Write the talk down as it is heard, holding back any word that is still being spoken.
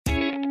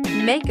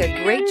Make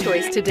a great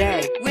choice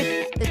today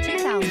with the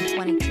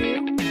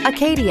 2022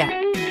 Acadia.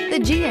 The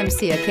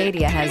GMC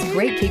Acadia has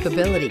great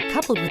capability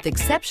coupled with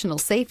exceptional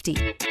safety,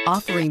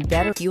 offering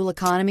better fuel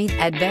economy,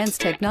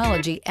 advanced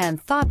technology,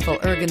 and thoughtful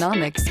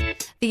ergonomics.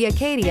 The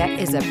Acadia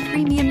is a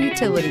premium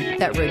utility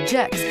that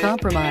rejects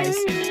compromise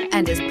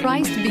and is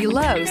priced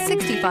below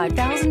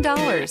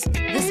 $65,000.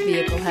 This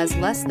vehicle has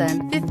less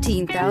than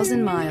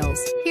 15,000 miles.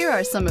 Here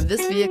are some of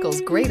this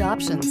vehicle's great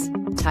options: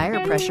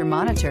 tire pressure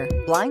monitor,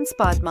 blind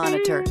spot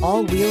monitor,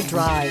 all-wheel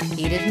drive,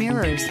 heated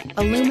mirrors,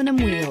 aluminum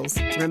wheels,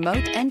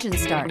 remote engine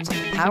start,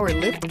 power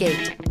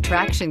liftgate,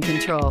 traction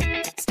control,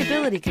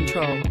 stability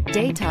control,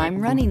 daytime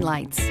running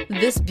lights.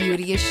 This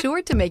beauty is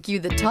sure to make you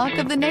the talk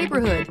of the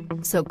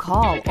neighborhood. So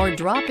call or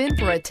drop in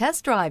for a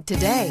test drive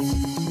today.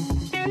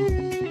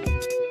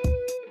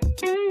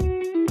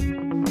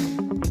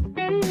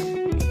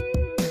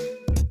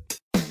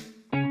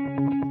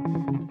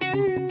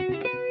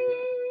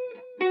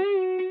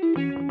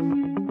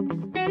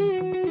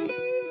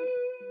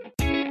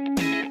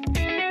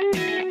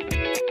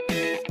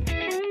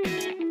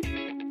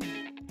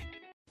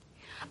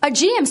 A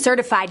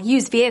GM-certified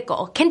used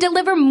vehicle can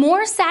deliver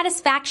more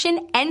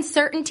satisfaction and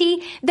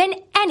certainty than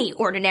any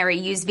ordinary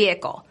used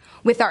vehicle.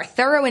 With our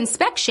thorough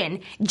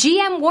inspection,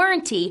 GM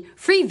warranty,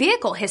 free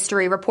vehicle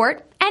history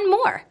report, and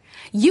more.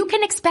 You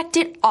can expect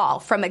it all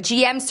from a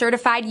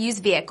GM-certified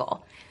used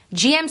vehicle.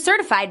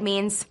 GM-certified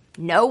means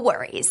no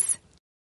worries.